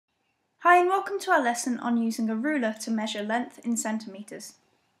Hi and welcome to our lesson on using a ruler to measure length in centimetres.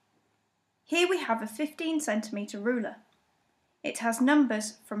 Here we have a 15 centimetre ruler. It has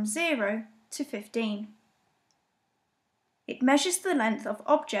numbers from 0 to 15. It measures the length of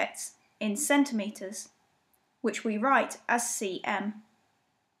objects in centimetres, which we write as cm.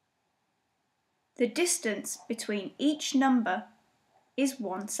 The distance between each number is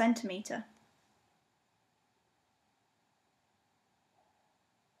 1 centimetre.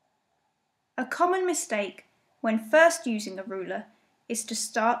 A common mistake when first using a ruler is to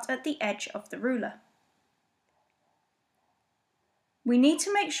start at the edge of the ruler. We need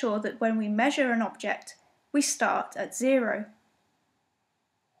to make sure that when we measure an object, we start at 0.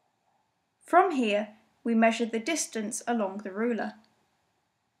 From here, we measure the distance along the ruler.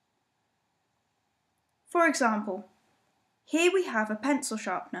 For example, here we have a pencil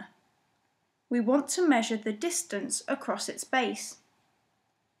sharpener. We want to measure the distance across its base.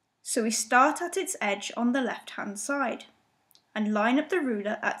 So we start at its edge on the left-hand side and line up the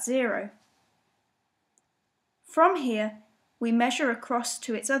ruler at 0. From here, we measure across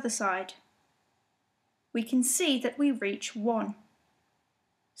to its other side. We can see that we reach 1.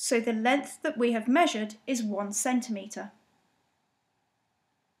 So the length that we have measured is 1 centimetre.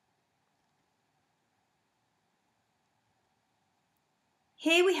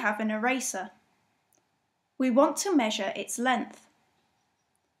 Here we have an eraser. We want to measure its length.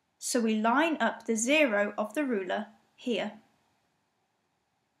 So we line up the 0 of the ruler here.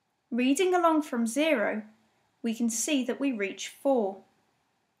 Reading along from 0, we can see that we reach 4.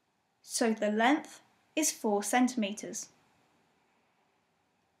 So the length is 4 centimetres.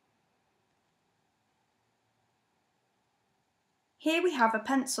 Here we have a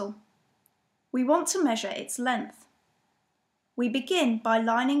pencil. We want to measure its length. We begin by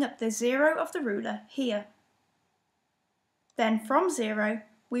lining up the 0 of the ruler here. Then from 0,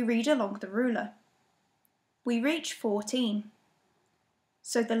 we read along the ruler. We reach 14.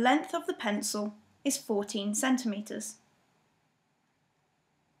 So the length of the pencil is 14 centimetres.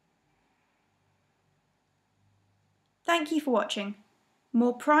 Thank you for watching.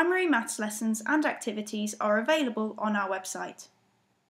 More primary maths lessons and activities are available on our website.